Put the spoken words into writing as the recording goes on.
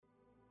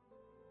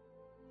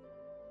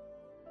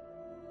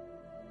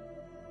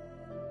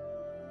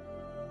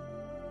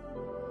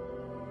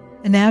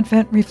An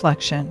Advent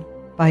Reflection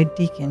by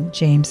Deacon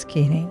James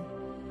Keating.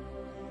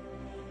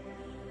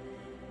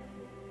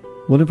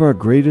 One of our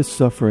greatest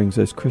sufferings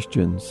as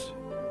Christians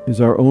is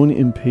our own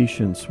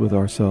impatience with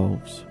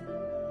ourselves.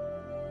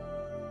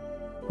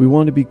 We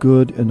want to be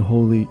good and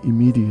holy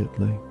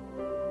immediately.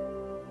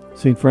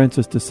 St.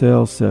 Francis de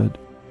Sales said,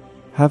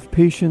 "Have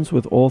patience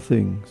with all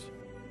things,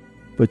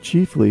 but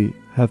chiefly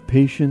have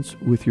patience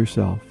with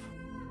yourself.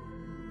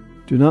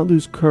 Do not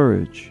lose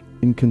courage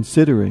in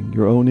considering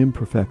your own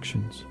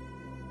imperfections,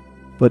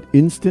 but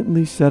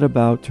instantly set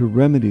about to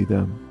remedy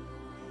them.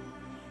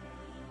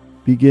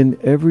 Begin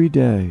every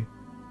day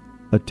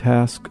a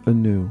task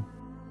anew."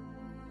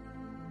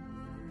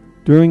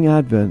 During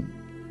Advent,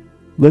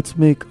 let's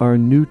make our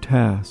new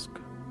task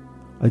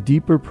a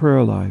deeper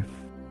prayer life,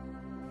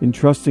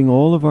 entrusting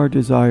all of our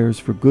desires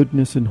for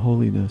goodness and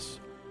holiness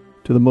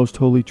to the Most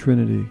Holy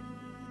Trinity,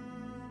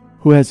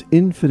 who has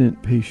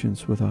infinite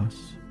patience with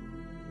us.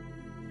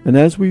 And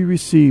as we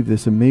receive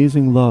this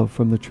amazing love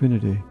from the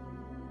Trinity,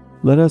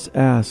 let us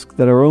ask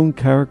that our own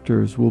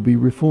characters will be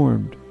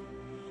reformed,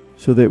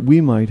 so that we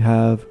might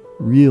have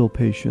real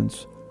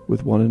patience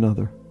with one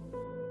another.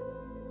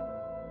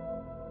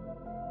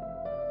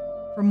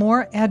 For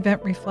more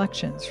Advent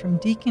reflections from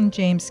Deacon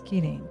James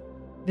Keating,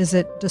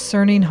 visit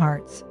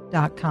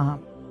discerninghearts.com.